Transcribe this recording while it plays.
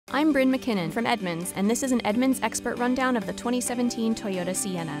I'm Bryn McKinnon from Edmunds, and this is an Edmunds expert rundown of the 2017 Toyota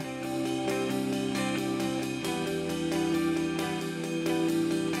Sienna.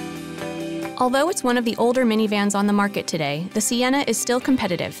 Although it's one of the older minivans on the market today, the Sienna is still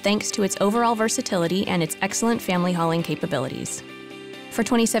competitive thanks to its overall versatility and its excellent family hauling capabilities. For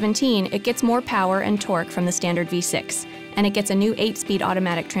 2017, it gets more power and torque from the standard V6, and it gets a new 8-speed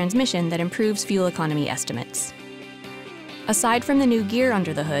automatic transmission that improves fuel economy estimates. Aside from the new gear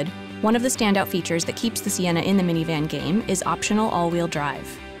under the hood, one of the standout features that keeps the Sienna in the minivan game is optional all-wheel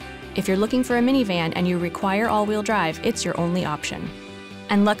drive. If you're looking for a minivan and you require all-wheel drive, it's your only option.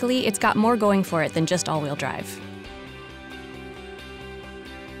 And luckily, it's got more going for it than just all-wheel drive.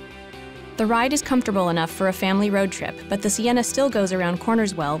 The ride is comfortable enough for a family road trip, but the Sienna still goes around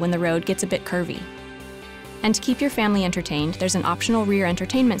corners well when the road gets a bit curvy. And to keep your family entertained, there's an optional rear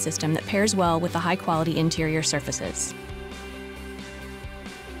entertainment system that pairs well with the high-quality interior surfaces.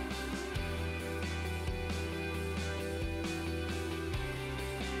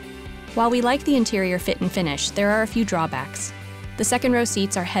 While we like the interior fit and finish, there are a few drawbacks. The second-row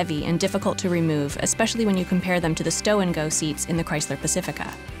seats are heavy and difficult to remove, especially when you compare them to the stow-and-go seats in the Chrysler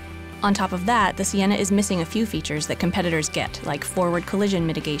Pacifica. On top of that, the Sienna is missing a few features that competitors get, like forward collision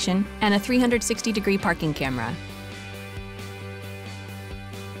mitigation and a 360-degree parking camera.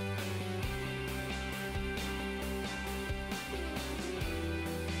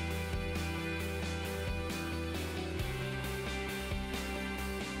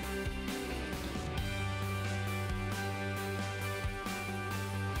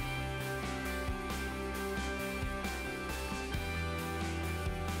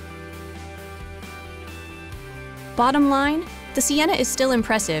 Bottom line, the Sienna is still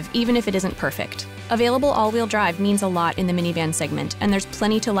impressive even if it isn't perfect. Available all-wheel drive means a lot in the minivan segment, and there's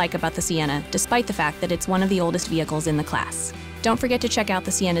plenty to like about the Sienna, despite the fact that it's one of the oldest vehicles in the class. Don't forget to check out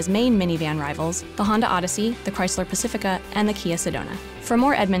the Sienna's main minivan rivals, the Honda Odyssey, the Chrysler Pacifica, and the Kia Sedona. For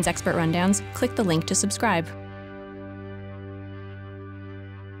more Edmunds expert rundowns, click the link to subscribe.